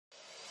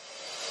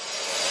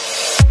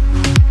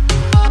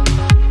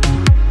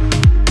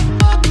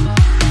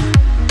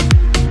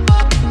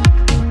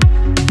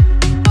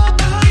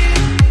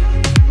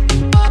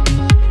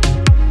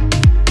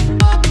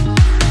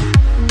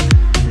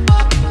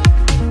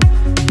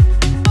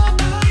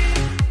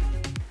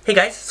Hey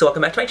guys, so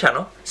welcome back to my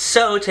channel.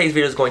 So today's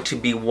video is going to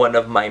be one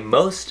of my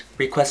most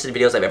requested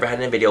videos I've ever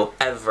had in a video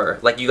ever.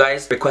 Like, you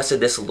guys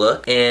requested this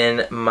look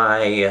in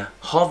my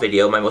haul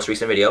video, my most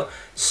recent video,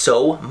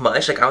 so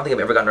much. Like, I don't think I've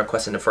ever gotten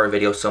requested for a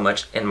video so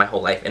much in my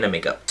whole life in a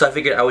makeup. So I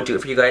figured I would do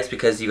it for you guys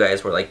because you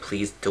guys were like,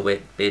 please do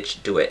it,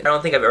 bitch, do it. I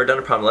don't think I've ever done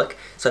a prom look,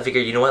 so I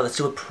figured, you know what, let's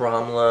do a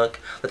prom look.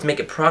 Let's make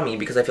it prom-y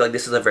because I feel like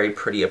this is a very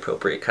pretty,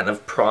 appropriate kind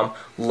of prom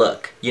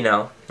look, you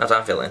know? That's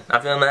what I'm feeling.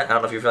 I'm feeling that. I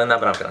don't know if you're feeling that,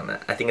 but I'm feeling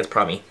that. I think it's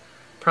prom-y.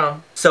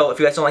 Prom. So if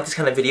you guys don't like this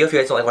kind of video, if you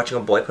guys don't like watching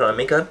a boy put on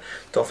makeup,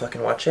 don't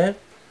fucking watch it.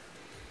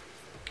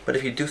 But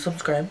if you do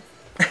subscribe,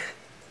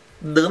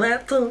 do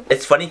that too.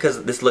 It's funny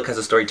because this look has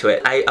a story to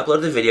it. I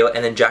uploaded the video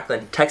and then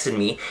Jacqueline texted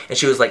me and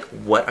she was like,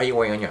 what are you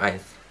wearing on your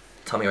eyes?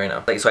 Tell me right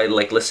now. Like, so I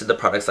like listed the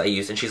products that I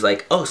used and she's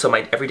like, oh, so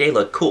my everyday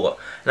look, cool.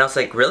 And I was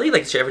like, really?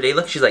 Like, it's your everyday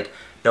look? She's like,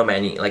 no,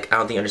 Manny, like, I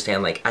don't think you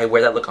understand. Like, I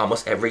wear that look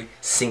almost every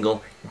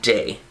single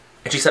day.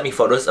 And she sent me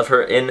photos of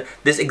her in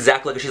this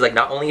exact look. And she's like,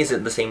 not only is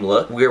it the same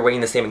look, we're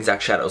wearing the same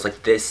exact shadows.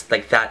 Like this,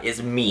 like that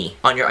is me.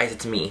 On your eyes,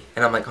 it's me.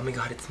 And I'm like, oh my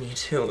god, it's me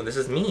too. This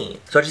is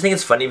me. So I just think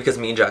it's funny because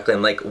me and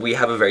Jacqueline, like, we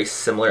have a very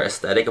similar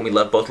aesthetic. And we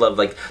both love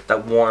like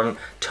that warm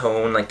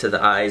tone, like to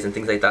the eyes and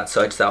things like that.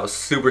 So I just thought it was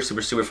super,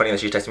 super, super funny that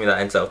she texted me that.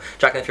 And so,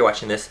 Jacqueline, if you're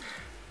watching this,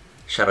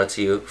 shout out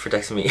to you for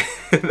texting me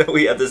that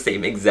we have the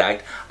same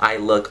exact eye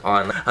look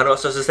on. I don't know what I'm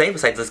supposed to say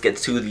besides let's get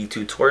to the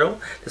tutorial.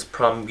 This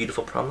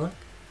beautiful prom look.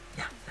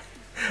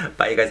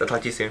 Bye you guys, I'll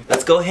talk to you soon.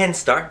 Let's go ahead and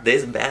start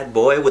this bad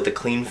boy with a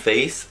clean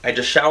face. I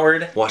just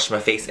showered, washed my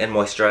face and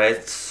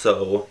moisturized,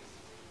 so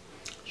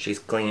she's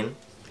clean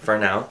for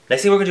now.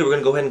 Next thing we're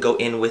gonna go ahead and go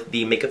in with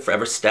the Makeup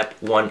Forever Step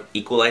 1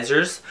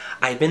 equalizers.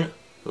 I've been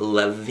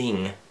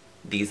loving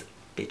these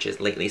bitches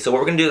lately. So what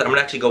we're gonna do is I'm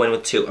gonna actually go in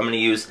with two. I'm gonna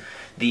use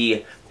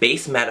the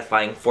base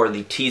mattifying for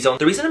the T-zone.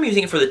 The reason I'm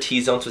using it for the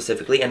T-zone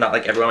specifically and not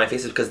like everywhere on my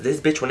face is because this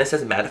bitch, when it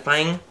says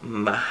mattifying,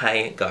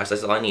 my gosh,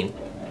 that's all I need.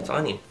 That's all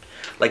I need.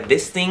 Like,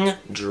 this thing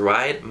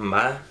dried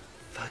my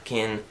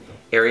fucking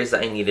areas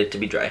that I needed to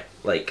be dry.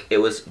 Like, it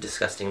was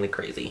disgustingly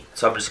crazy.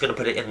 So I'm just gonna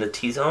put it in the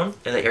T-zone,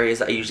 in the areas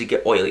that I usually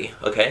get oily,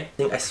 okay?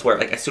 I swear,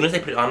 like, as soon as I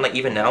put it on, like,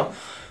 even now,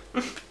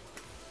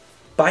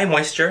 by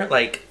moisture,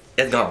 like,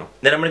 it's gone.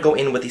 Then I'm gonna go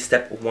in with the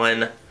Step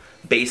 1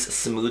 base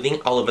smoothing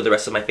all over the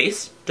rest of my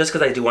face, just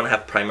because I do want to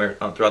have primer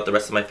throughout the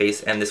rest of my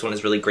face, and this one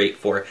is really great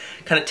for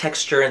kind of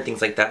texture and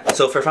things like that.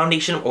 So for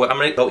foundation, what I'm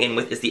going to go in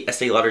with is the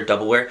Estee Lauder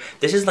Double Wear.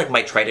 This is like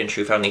my tried and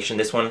true foundation.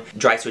 This one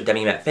dries to a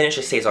demi matte finish.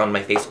 It stays on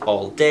my face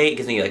all day. It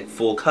gives me like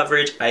full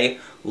coverage. I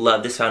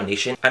love this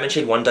foundation. I'm in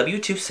shade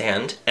 1W2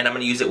 Sand, and I'm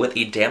going to use it with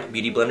a damp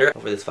beauty blender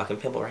over this fucking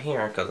pimple right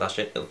here, because that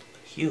shit is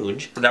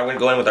huge. So now we're going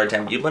to go in with our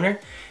damp beauty blender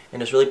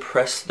and just really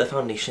press the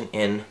foundation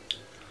in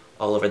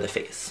all over the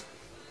face.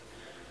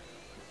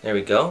 There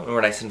we go, and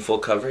we're nice and full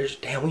coverage.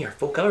 Damn, we are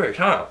full coverage,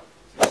 huh?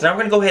 So now we're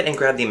gonna go ahead and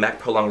grab the MAC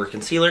Pro Longer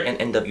Concealer in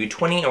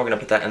NW20, and we're gonna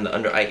put that in the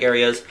under eye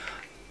areas.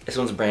 This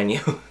one's brand new,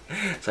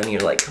 so I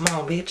need to like, come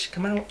on, bitch,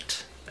 come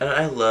out. And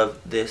I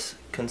love this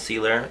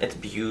concealer. It's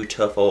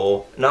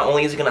beautiful. Not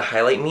only is it gonna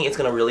highlight me, it's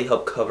gonna really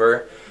help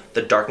cover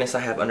the darkness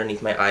I have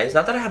underneath my eyes.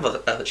 Not that I have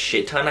a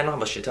shit ton. I don't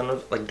have a shit ton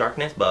of like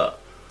darkness,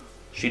 but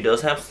she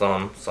does have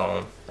some.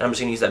 And I'm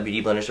just gonna use that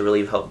beauty blender to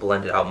really help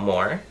blend it out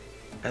more.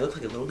 I look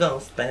like a little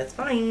ghost, but it's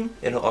fine.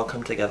 It'll all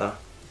come together.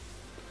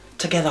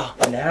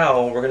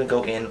 Now we're gonna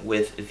go in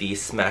with the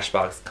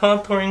Smashbox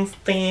contouring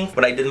thing.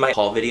 When I did my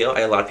haul video,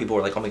 a lot of people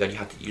were like, oh my god, you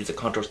have to use the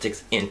contour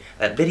sticks in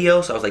that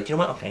video. So I was like, you know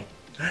what, okay,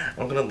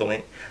 I'm gonna do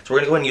it. So we're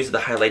gonna go ahead and use the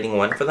highlighting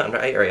one for the under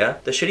eye area.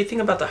 The shitty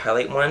thing about the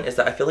highlight one is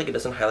that I feel like it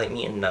doesn't highlight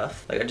me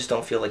enough. Like, I just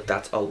don't feel like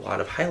that's a lot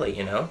of highlight,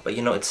 you know? But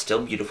you know, it's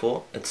still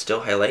beautiful. It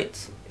still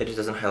highlights. It just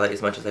doesn't highlight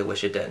as much as I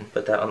wish it did.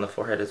 Put that on the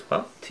forehead as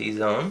well.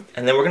 T-zone.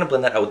 And then we're gonna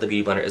blend that out with the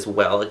beauty blender as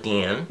well.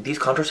 Again, these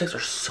contour sticks are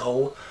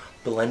so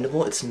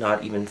blendable. It's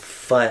not even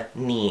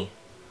funny.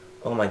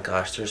 Oh my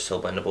gosh, they're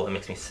so blendable, it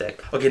makes me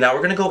sick. Okay, now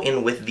we're gonna go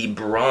in with the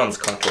bronze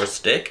contour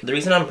stick. The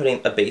reason I'm putting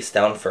a base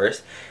down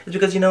first is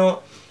because, you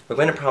know, we're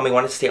going to prom, we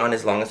want to stay on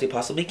as long as we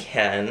possibly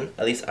can.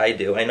 At least I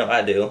do. I know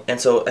I do. And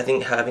so I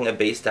think having a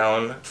base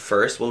down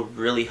first will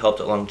really help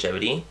the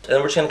longevity. And then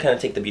we're just going to kind of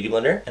take the beauty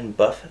blender and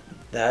buff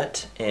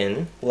that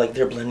in. Like,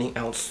 they're blending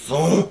out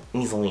so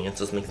easily. It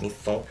just makes me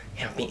so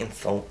happy and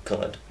so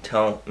good.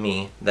 Tell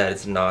me that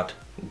it's not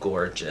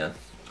gorgeous.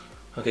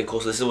 Okay, cool,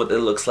 so this is what it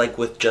looks like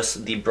with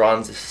just the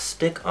bronze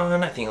stick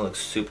on. I think it looks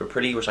super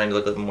pretty. We're trying to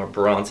look a little more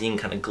bronzy and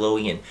kind of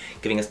glowy and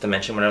giving us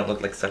dimension when I don't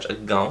look like such a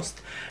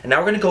ghost. And now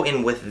we're going to go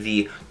in with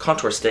the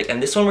contour stick, and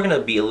this one we're going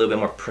to be a little bit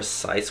more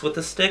precise with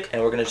the stick,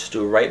 and we're going to just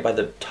do it right by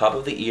the top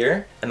of the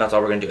ear, and that's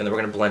all we're going to do, and then we're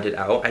going to blend it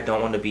out. I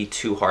don't want to be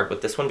too hard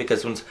with this one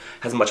because this one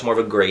has much more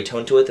of a gray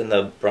tone to it than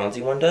the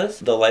bronzy one does.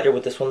 The lighter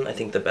with this one, I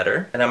think the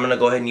better. And I'm going to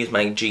go ahead and use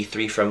my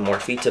G3 from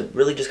Morphe to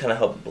really just kind of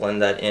help blend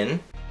that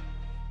in.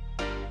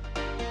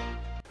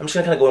 I'm just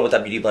gonna kind of go in with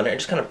that beauty blender and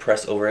just kind of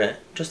press over it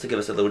just to give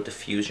us a little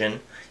diffusion.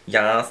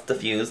 Yes,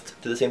 diffused.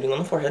 Do the same thing on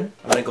the forehead.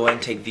 I'm gonna go ahead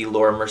and take the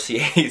Laura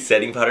Mercier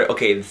setting powder.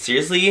 Okay,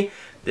 seriously,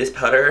 this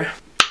powder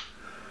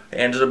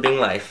ended up being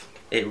life.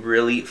 It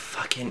really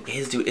fucking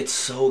is, dude. It's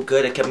so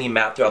good. It kept me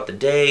matte throughout the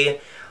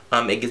day.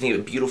 It gives me a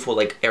beautiful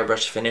like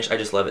airbrush finish. I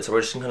just love it. So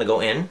we're just gonna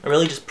go in. I'm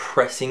really just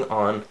pressing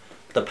on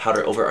the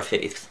powder over our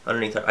face.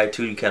 Underneath our eye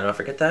too, you cannot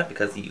forget that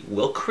because you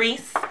will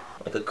crease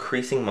like a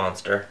creasing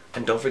monster.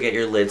 And don't forget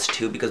your lids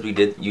too, because we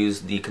did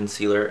use the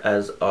concealer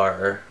as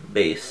our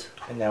base.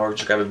 And now we're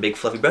just grab a big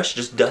fluffy brush,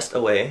 just dust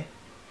away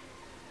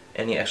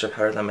any extra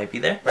powder that might be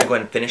there. We're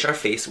going to finish our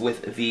face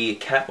with the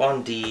Kat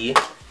Von D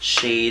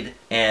Shade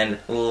and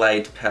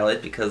Light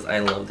palette because I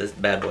love this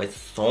bad boy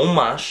so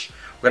much.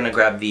 We're gonna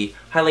grab the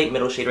highlight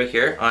middle shade right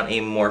here on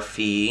a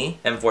Morphe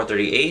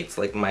M438. It's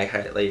like my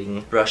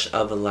highlighting brush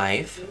of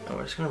life. And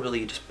we're just gonna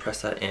really just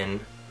press that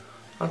in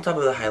on top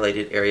of the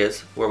highlighted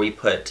areas where we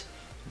put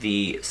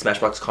the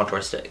Smashbox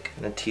contour stick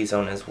and the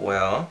T-zone as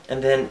well.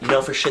 And then, you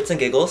know, for shits and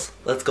giggles,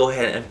 let's go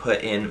ahead and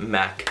put in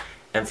MAC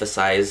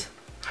Emphasize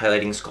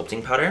highlighting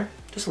sculpting powder.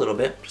 Just a little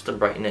bit, just to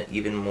brighten it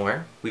even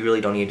more. We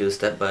really don't need to do this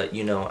step, but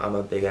you know I'm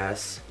a big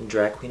ass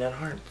drag queen at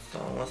heart, so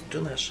let's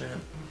do that shit.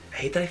 I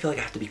hate that I feel like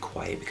I have to be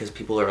quiet because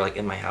people are like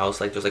in my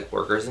house, like there's like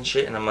workers and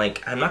shit, and I'm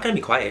like, I'm not gonna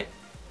be quiet.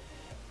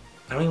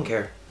 I don't even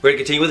care. We're gonna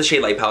continue with the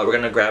shade light palette. We're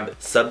gonna grab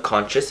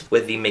Subconscious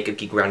with the Makeup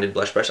Geek rounded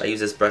blush brush. I use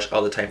this brush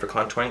all the time for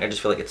contouring. I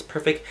just feel like it's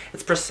perfect,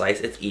 it's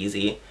precise, it's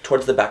easy.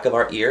 Towards the back of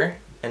our ear,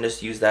 and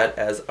just use that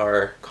as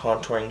our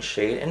contouring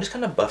shade and just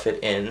kind of buff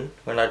it in.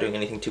 We're not doing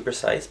anything too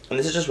precise. And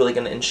this is just really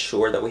gonna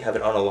ensure that we have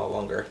it on a lot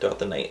longer throughout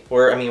the night.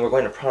 Or, I mean, we're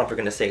going to prom for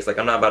goodness sakes. Like,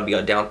 I'm not about to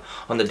be down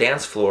on the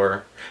dance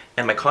floor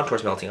and my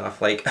contour's melting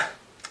off. Like,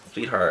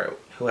 sweetheart,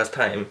 who has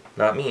time?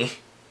 Not me.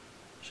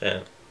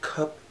 Shit.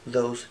 Cup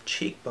those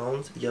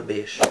cheekbones, ya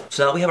bish.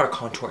 So now we have our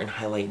contour and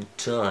highlight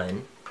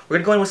done. We're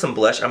gonna go in with some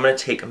blush. I'm gonna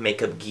take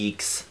Makeup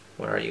Geek's,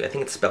 where are you? I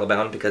think it's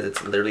Spellbound because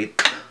it's literally,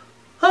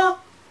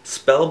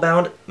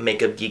 Spellbound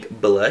Makeup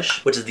Geek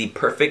blush, which is the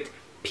perfect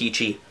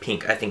peachy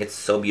pink. I think it's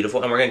so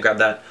beautiful, and we're gonna grab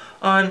that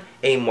on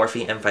a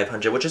Morphe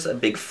M500, which is a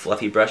big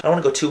fluffy brush. I don't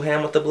want to go too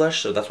ham with the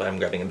blush, so that's why I'm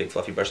grabbing a big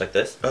fluffy brush like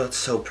this. Oh, it's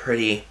so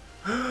pretty.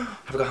 I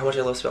forgot how much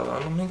I love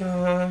Spellbound. Oh my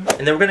god.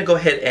 And then we're gonna go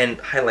ahead and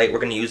highlight. We're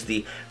gonna use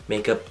the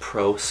Makeup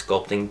Pro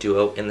Sculpting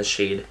Duo in the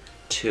shade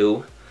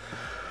 2.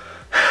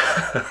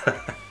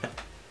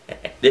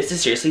 This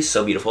is seriously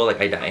so beautiful, like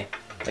I die.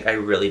 Like, I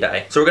really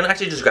die. So we're gonna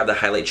actually just grab the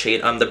highlight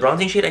shade. The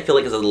bronzing shade I feel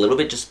like is a little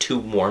bit just too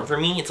warm for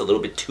me. It's a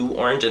little bit too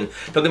orange, and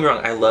don't get me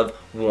wrong, I love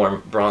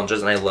warm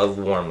bronzers and I love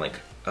warm, like,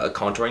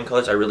 contouring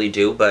colors. I really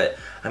do, but,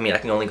 I mean, I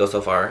can only go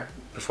so far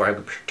before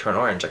I turn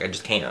orange. Like, I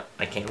just can't.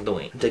 I can't do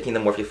it. I'm taking the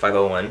Morphe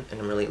 501,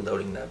 and I'm really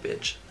loading that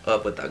bitch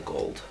up with that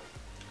gold.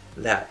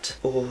 That.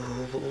 Oh,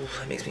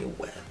 that makes me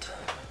wet.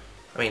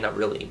 I mean, not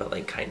really, but,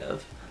 like, kind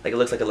of. Like, it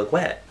looks like I look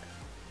wet.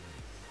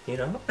 You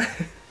know?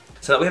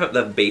 So now we have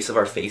the base of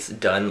our face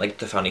done, like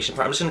the foundation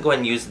part. I'm just gonna go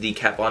ahead and use the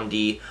Kat Von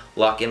D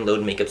Lock and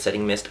Load Makeup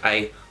Setting Mist.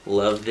 I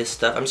love this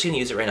stuff. I'm just gonna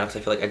use it right now because I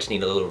feel like I just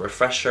need a little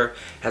refresher.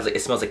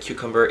 It smells like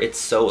cucumber. It's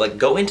so, like,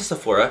 go into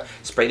Sephora,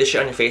 spray this shit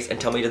on your face,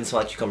 and tell me it doesn't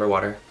smell like cucumber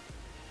water.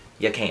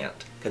 You can't,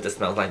 because it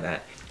smells like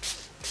that.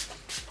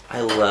 I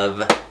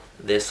love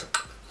this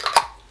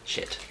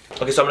shit.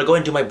 Okay, so I'm gonna go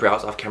ahead and do my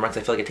brows off camera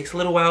because I feel like it takes a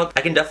little while.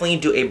 I can definitely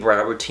do a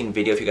brow routine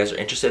video if you guys are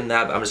interested in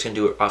that, but I'm just gonna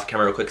do it off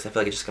camera real quick because I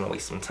feel like it's just gonna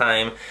waste some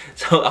time.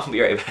 So I'll be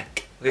right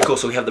back. Okay, cool,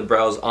 so we have the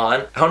brows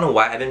on. I don't know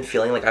why I've been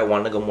feeling like I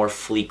want to go more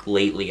fleek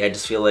lately. I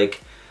just feel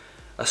like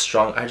I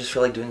just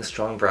feel like doing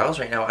strong brows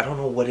right now. I don't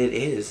know what it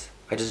is.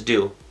 I just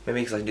do.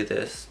 Maybe because I do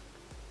this.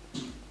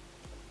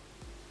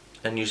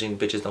 And usually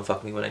bitches don't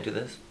fuck me when I do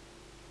this.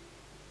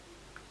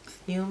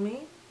 Excuse me?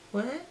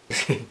 What?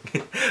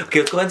 Okay,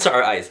 let's go ahead and start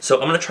our eyes. So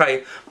I'm gonna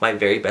try my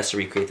very best to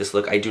recreate this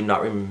look. I do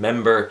not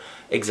remember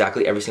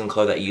exactly every single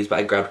color that I used, but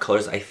I grabbed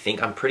colors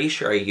I'm pretty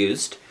sure I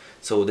used.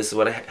 So this is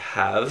what I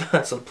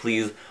have. So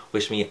please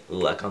wish me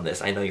luck on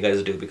this. I know you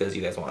guys do because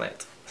you guys want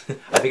it.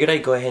 I figured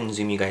I'd go ahead and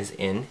zoom you guys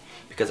in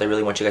because I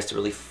really want you guys to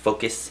really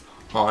focus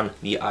on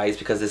the eyes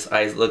because this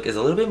eyes look is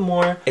a little bit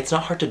more, it's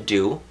not hard to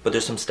do, but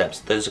there's some steps.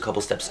 There's a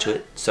couple steps to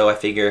it. So I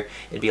figure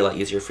it'd be a lot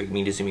easier for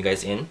me to zoom you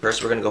guys in.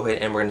 First, we're gonna go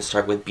ahead and we're gonna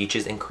start with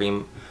Beaches and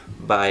Cream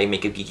by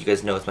Makeup Geek. You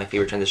guys know it's my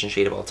favorite transition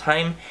shade of all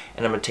time.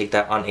 And I'm gonna take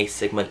that on a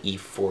Sigma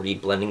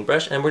E40 blending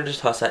brush and we're gonna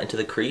just toss that into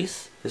the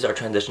crease. This is our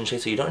transition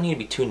shade, so you don't need to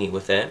be too neat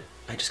with it.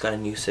 I just got a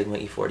new Sigma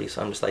E40,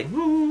 so I'm just like,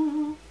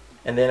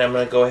 And then I'm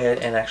going to go ahead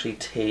and actually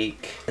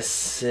take a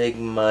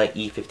Sigma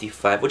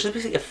E55, which is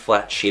basically a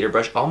flat shader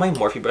brush. All my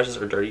Morphe brushes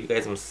are dirty, you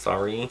guys. I'm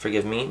sorry.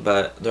 Forgive me,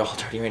 but they're all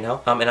dirty right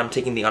now. And I'm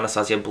taking the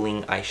Anastasia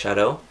Bling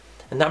eyeshadow.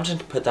 And now I'm just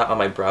going to put that on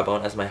my brow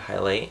bone as my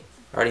highlight.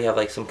 I already have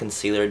like some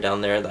concealer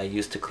down there that I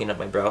used to clean up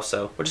my brow,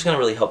 so we're just going to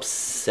really help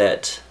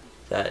set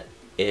that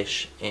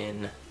ish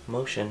in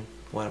motion.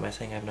 What am I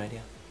saying? I have no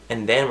idea.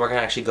 And then we're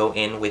gonna actually go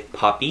in with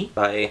Poppy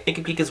by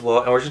Makeup Geek as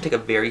well, and we're just gonna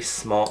take a very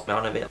small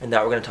amount of it, and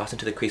that we're gonna toss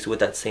into the crease with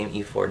that same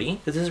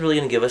E40. This is really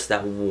gonna give us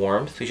that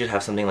warmth. We should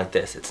have something like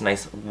this. It's a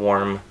nice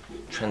warm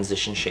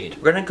transition shade.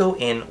 We're gonna go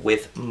in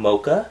with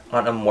Mocha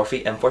on a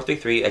Morphe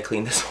M433. I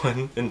cleaned this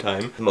one in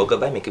time. Mocha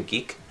by Makeup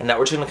Geek. And now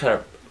we're just gonna kind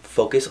of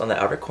focus on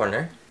the outer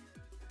corner.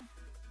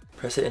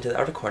 press it into the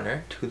outer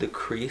corner to the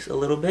crease a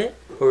little bit.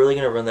 We're really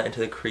gonna run that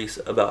into the crease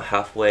about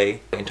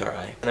halfway into our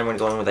eye. And then we're gonna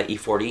go in with that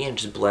E40 and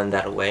just blend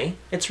that away.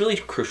 It's really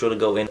crucial to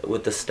go in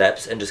with the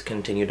steps and just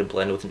continue to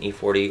blend with an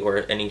E40 or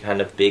any kind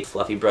of big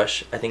fluffy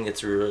brush. I think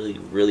it's really,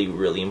 really,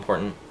 really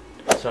important.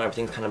 So now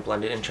everything's kind of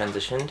blended and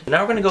transitioned.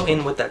 Now we're gonna go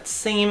in with that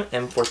same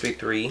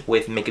M433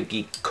 with Makeup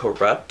Geek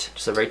Corrupt.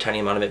 Just a very tiny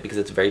amount of it because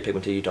it's very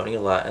pigmented, you don't need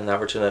a lot. And now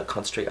we're just gonna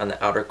concentrate on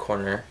the outer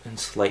corner and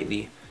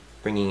slightly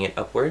bringing it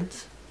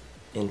upwards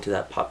into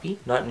that poppy.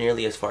 Not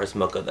nearly as far as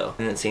Mocha though.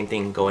 And then same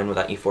thing, go in with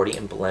that E40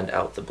 and blend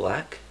out the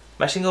black.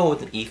 I'm actually gonna go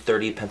with an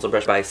E30 pencil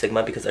brush by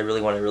Sigma because I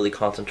really want to really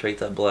concentrate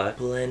that black.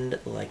 Blend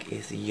like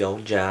it's your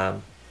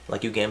job,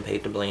 like you getting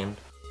paid to blend.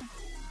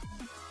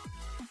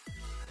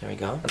 There we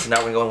go. And so now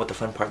we're gonna go in with the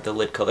fun part, the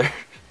lid color.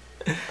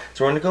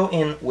 So we're gonna go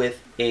in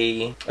with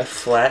a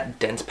flat,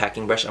 dense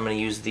packing brush. I'm gonna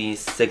use the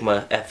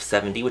Sigma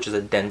F70, which is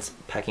a dense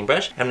packing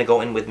brush. I'm gonna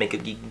go in with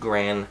Makeup Geek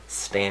Grand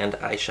Stand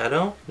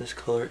eyeshadow. This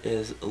color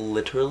is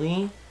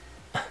literally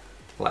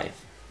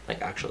life.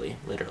 Like actually,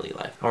 literally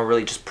life. And we're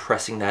really just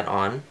pressing that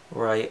on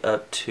right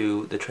up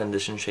to the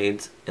transition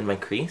shades in my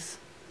crease.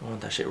 I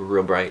want that shit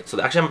real bright. So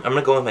actually, I'm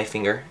gonna go with my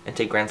finger and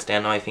take Grand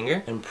Stand on my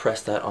finger and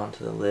press that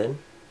onto the lid.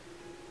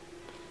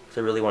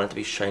 So I really want it to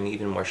be shiny,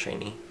 even more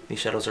shiny. These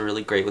shadows are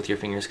really great with your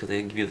fingers because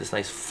they give you this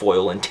nice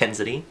foil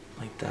intensity.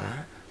 Like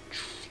that.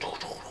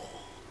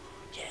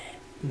 Yeah.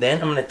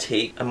 Then I'm going to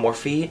take a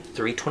Morphe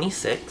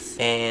 326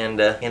 and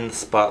In the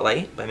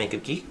Spotlight by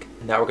Makeup Geek.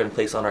 And now we're going to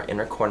place on our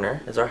inner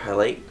corner as our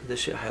highlight.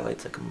 This shit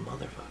highlights like a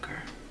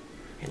motherfucker.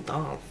 It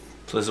does.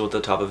 So this is what the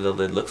top of the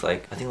lid looks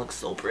like. I think it looks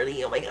so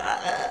pretty. Oh my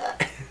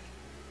god.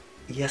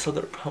 Yes, I'll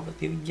go to prom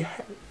with you.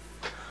 Yes.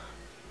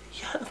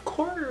 Yeah, of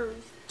course.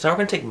 So now we're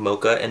going to take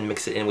Mocha and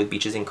mix it in with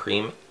Beaches and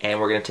Cream,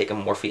 and we're going to take a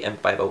Morphe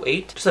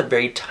M508. Just a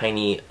very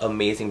tiny,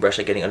 amazing brush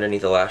at getting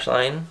underneath the lash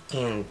line.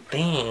 And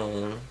then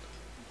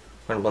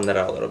we're going to blend that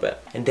out a little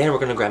bit. And then we're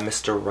going to grab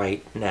Mr.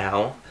 Right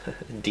Now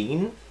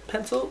Dean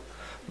pencil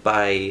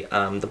by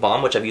The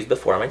Balm, which I've used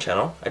before on my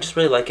channel. I just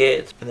really like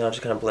it. And then I'll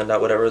just kind of blend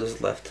out whatever is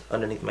left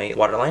underneath my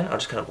waterline. I'll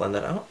just kind of blend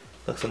that out.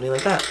 Looks something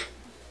like that.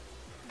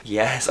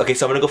 Yes. Okay,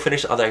 so I'm gonna go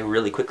finish the other eye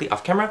really quickly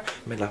off camera.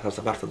 My laptop's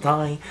about to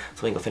die,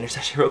 so we can go finish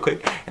that shit real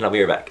quick, and I'll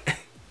be right back.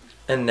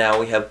 And now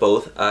we have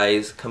both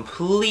eyes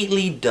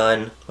completely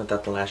done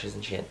without the lashes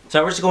and shit. So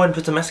now we're just going to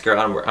put some mascara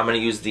on. I'm gonna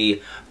use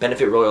the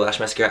Benefit Roller Lash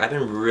Mascara. I've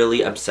been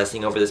really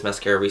obsessing over this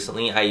mascara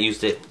recently. I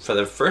used it for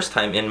the first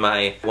time in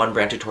my one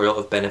brand tutorial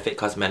of Benefit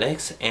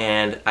Cosmetics,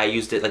 and I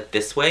used it like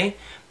this way,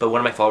 but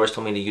one of my followers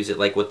told me to use it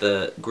like with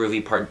the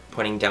groovy part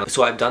pointing down.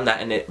 So I've done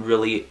that, and it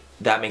really,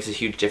 that makes a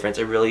huge difference.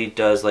 It really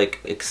does like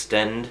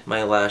extend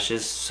my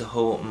lashes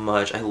so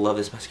much. I love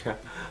this mascara.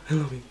 I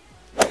love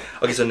it.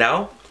 Okay, so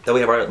now that we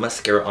have our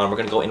mascara on, we're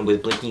gonna go in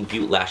with Blinking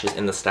Beauty lashes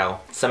in the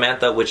style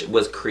Samantha, which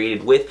was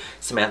created with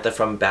Samantha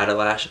from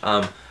Badalash.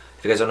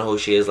 If you guys don't know who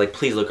she is, like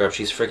please look her up.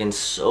 She's freaking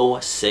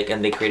so sick,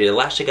 and they created a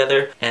lash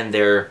together, and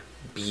they're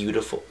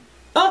beautiful.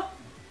 Ah!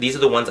 These are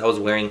the ones I was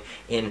wearing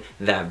in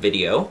that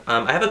video.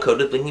 I have a code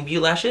with Blinking Beauty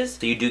lashes,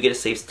 so you do get a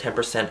safe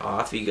 10%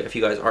 off if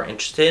you guys are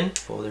interested.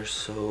 Oh, they're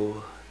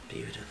so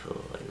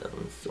beautiful. I love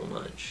them so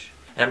much.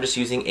 And I'm just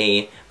using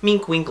a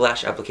Mink Wink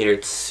lash applicator.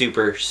 It's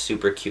super,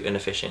 super cute and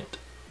efficient.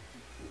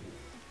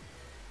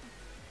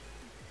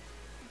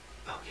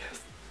 Oh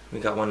yes. We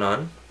got one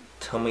on.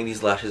 Tell me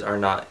these lashes are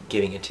not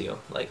giving it to you,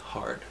 like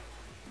hard.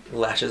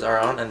 Lashes are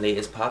on and they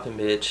is popping,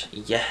 bitch.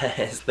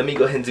 Yes. Let me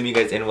go ahead and zoom you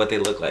guys in what they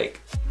look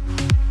like.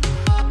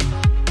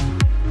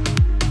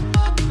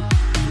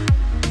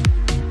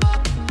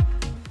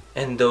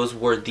 And those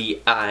were the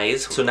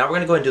eyes. So now we're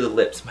gonna go and do the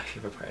lips. My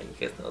favorite part.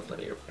 You guys know it's my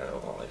favorite part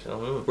of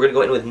all. We're gonna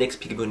go in with NYX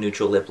Peekaboo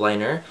Neutral Lip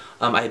Liner.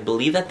 I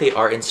believe that they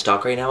are in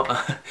stock right now.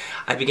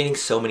 I've been getting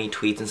so many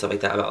tweets and stuff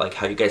like that about like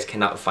how you guys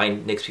cannot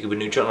find NYX Peekaboo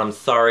Neutral, and I'm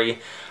sorry.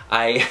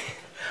 I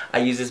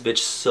use this bitch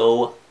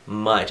so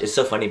much. It's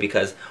so funny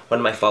because one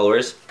of my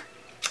followers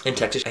in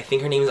Texas, I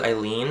think her name is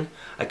Eileen,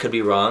 I could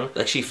be wrong,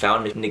 like she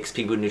found NYX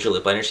Peekaboo Neutral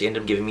Lip Liner. She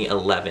ended up giving me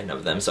 11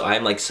 of them, so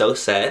I'm like so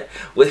set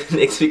with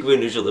NYX Peekaboo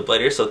Neutral Lip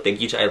Liner. So thank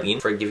you to Eileen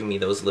for giving me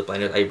those lip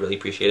liners. I really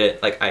appreciate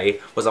it. Like I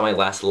was on my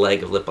last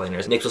leg of lip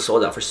liners. NYX was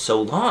sold out for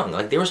so long,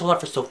 like they were sold out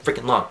for so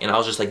freaking long, and I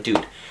was just like,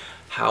 dude,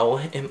 how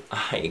am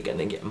I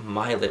gonna get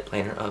my lip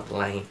liner of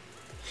light?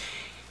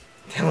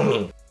 Tell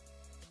me.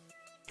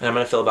 And I'm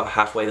gonna fill about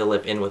halfway the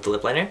lip in with the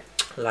lip liner.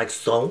 Like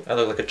so. I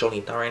look like a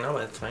Cholita right now,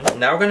 but it's fine.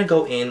 Now we're gonna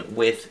go in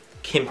with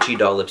Kimchi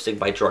Doll Lipstick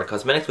by Gerard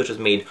Cosmetics, which was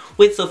made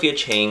with Sophia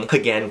Chang.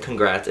 Again,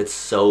 congrats, it's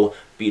so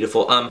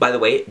beautiful. By the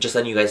way, just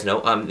letting you guys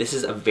know, this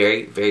is a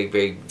very, very,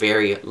 very,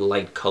 very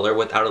light color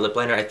without a lip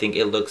liner. I think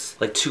it looks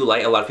like too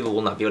light. A lot of people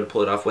will not be able to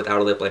pull it off without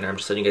a lip liner. I'm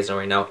just letting you guys know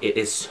right now, it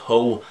is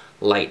so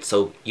light,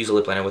 so use a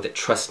lip liner with it,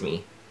 trust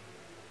me.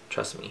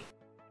 Trust me.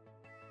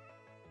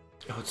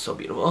 Oh, it's so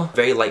beautiful.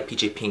 Very light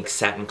peachy pink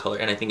satin color,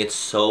 and I think it's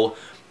so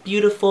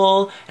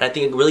beautiful, and I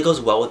think it really goes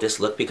well with this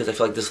look because I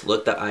feel like this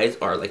look, the eyes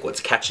are like what's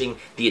catching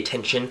the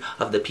attention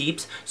of the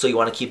peeps, so you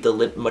want to keep the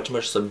lip much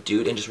more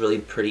subdued and just really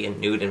pretty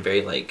and nude and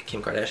very like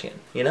Kim Kardashian,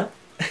 you know?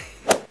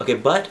 Okay,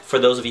 but for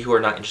those of you who are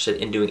not interested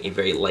in doing a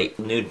very light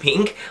nude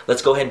pink,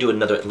 let's go ahead and do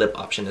another lip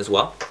option as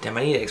well. Damn,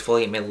 I need to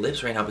exfoliate my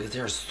lips right now because they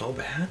are so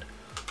bad.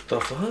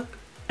 The fuck?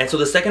 And so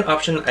the second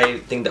option I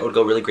think that would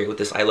go really great with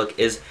this eye look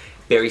is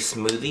Berry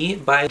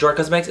Smoothie by Jordan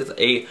Cosmetics.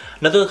 It's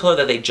another color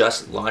that they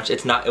just launched.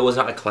 It was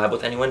not a collab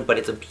with anyone, but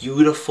it's a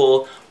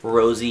beautiful,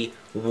 rosy,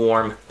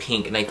 warm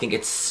pink, and I think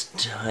it's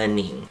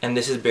stunning. And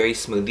this is Berry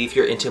Smoothie if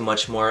you're into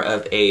much more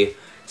of a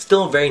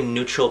still very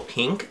neutral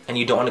pink and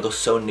you don't want to go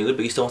so nude,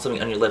 but you still want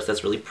something on your lips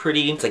that's really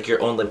pretty. It's like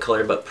your own lip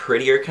color but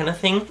prettier kind of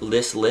thing.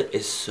 This lip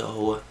is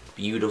so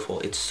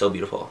beautiful. It's so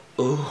beautiful.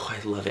 Oh,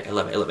 I love it. I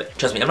love it. I love it.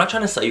 Trust me, I'm not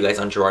trying to sell you guys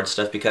on Gerard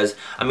stuff because,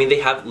 I mean, they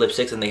have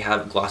lipsticks and they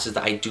have glosses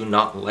that I do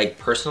not like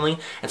personally,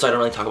 and so I don't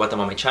really talk about them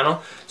on my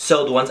channel.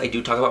 So the ones I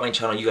do talk about on my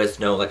channel, you guys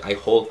know, like, I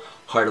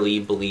wholeheartedly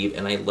believe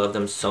and I love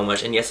them so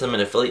much. And yes, I'm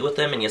an affiliate with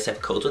them, and yes, I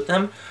have codes with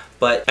them,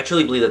 but I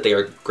truly believe that they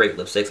are great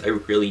lipsticks. I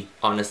really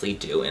honestly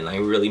do, and I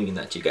really mean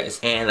that to you guys.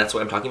 And that's why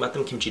I'm talking about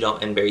them, Kimchi Doll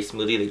and Berry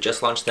Smoothie. They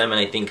just launched them and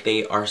I think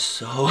they are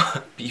so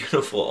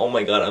beautiful. Oh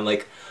my god, I'm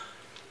like,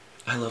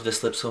 I love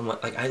this lip so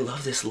much. Like, I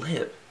love this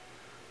lip.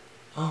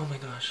 Oh my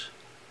gosh.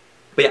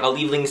 But yeah, I'll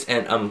leave links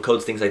and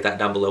codes, things like that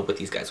down below with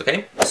these guys,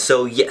 okay?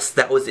 So yes,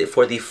 that was it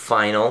for the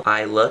final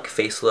eye look,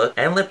 face look,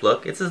 and lip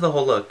look. This is the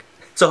whole look.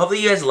 So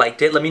hopefully you guys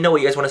liked it. Let me know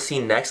what you guys want to see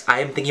next.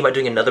 I am thinking about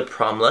doing another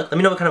prom look. Let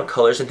me know what kind of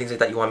colors and things like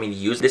that you want me to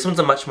use. This one's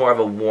a much more of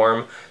a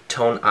warm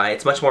tone eye.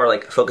 It's much more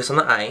like focused on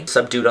the eye,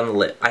 subdued on the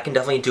lip. I can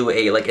definitely do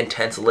a like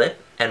intense lip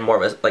and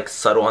more of a like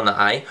subtle on the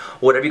eye.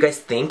 Whatever you guys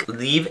think,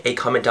 leave a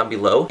comment down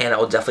below and I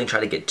will definitely try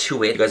to get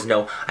to it. You guys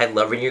know I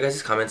love reading your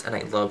guys' comments and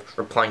I love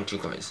replying to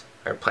you guys.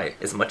 I reply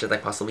as much as I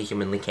possibly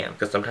humanly can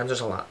because sometimes there's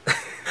a lot.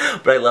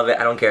 But I love it.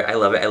 I don't care. I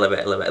love it. I love it.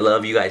 I love it. I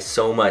love you guys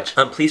so much.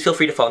 Please feel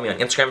free to follow me on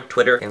Instagram,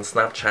 Twitter, and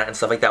Snapchat and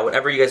stuff like that.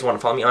 Whatever you guys want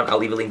to follow me on, I'll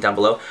leave a link down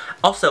below.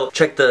 Also,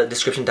 check the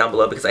description down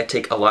below because I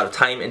take a lot of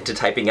time into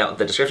typing out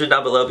the description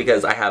down below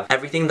because I have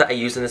everything that I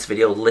use in this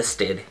video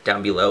listed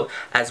down below,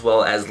 as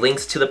well as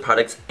links to the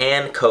products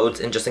and codes,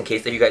 and just in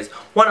case if you guys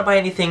want to buy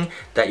anything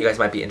that you guys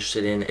might be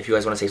interested in, if you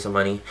guys want to save some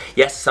money.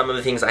 Yes, some of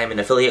the things I am an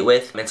affiliate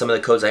with, and some of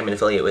the codes I'm an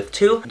affiliate with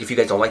too. If you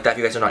guys don't like that, if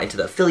you guys are not into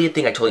the affiliate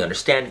thing, I totally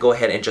understand. Go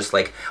ahead and just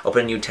like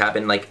open a new tab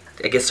and like,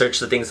 I guess, search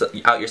the things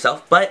out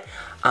yourself. But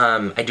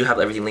I do have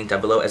everything linked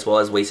down below as well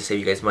as ways to save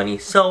you guys money.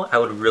 So I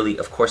would really,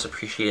 of course,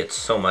 appreciate it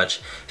so much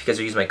if you guys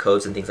would use my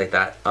codes and things like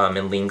that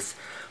and links.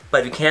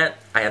 But if you can't,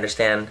 I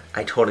understand.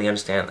 I totally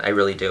understand. I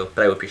really do.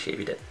 But I would appreciate if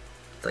you did.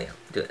 So yeah,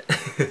 do it.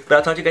 But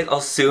I'll talk to you guys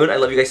all soon. I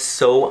love you guys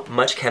so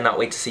much. Cannot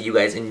wait to see you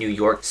guys in New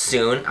York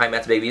soon. I'm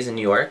at the Babies in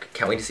New York.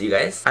 Can't wait to see you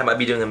guys. I might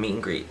be doing a meet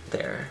and greet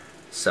there.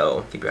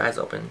 So keep your eyes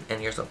open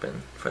and ears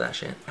open for that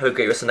shit. Have a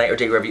great rest of the night or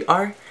day wherever you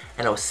are.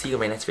 And I will see you in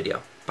my next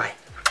video. Bye.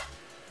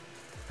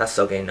 That's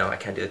so gay. No, I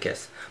can't do the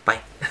kiss. Bye.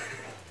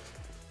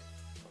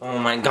 Oh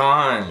my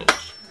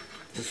gosh.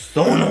 This is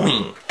so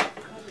annoying.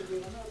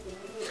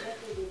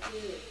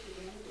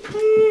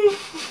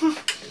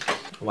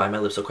 Why are my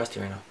lips so crusty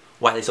right now?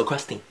 Why are they so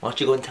crusty? Why don't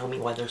you go and tell me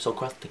why they're so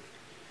crusty?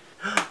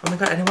 Oh my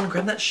god, I didn't want to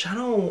grab that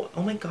shadow.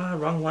 Oh my god,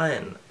 wrong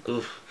one.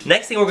 Oof.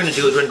 Next thing we're going to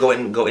do is we're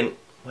going to go in.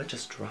 What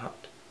just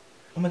dropped?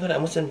 Oh my god, I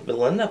almost didn't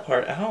blend that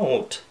part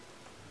out.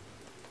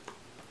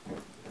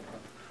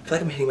 I feel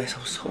like I'm hitting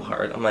myself so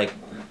hard. I'm like...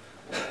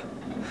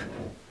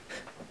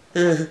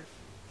 Let's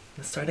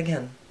start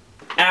again.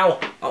 Ow!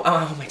 Oh,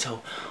 ow, my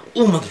toe.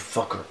 Oh,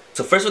 motherfucker.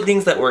 So first with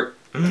things that were...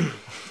 I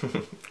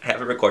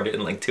haven't recorded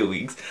in like 2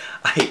 weeks.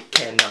 I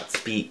cannot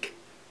speak.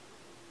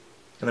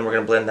 And then we're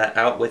gonna blend that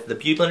out with the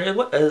Beauty Blender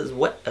what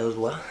as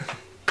well.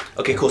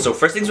 Okay, cool. So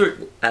first things were...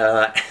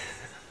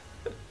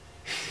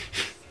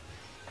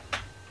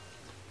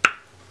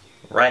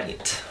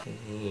 Right.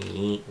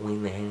 I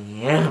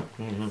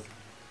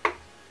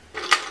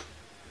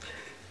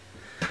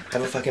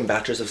have a fucking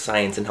bachelor's of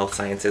science in health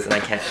sciences and I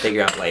can't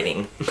figure out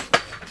lighting.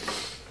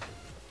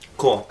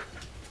 Cool.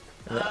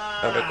 In the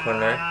outer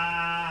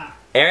corner.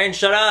 Aaron,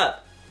 shut up!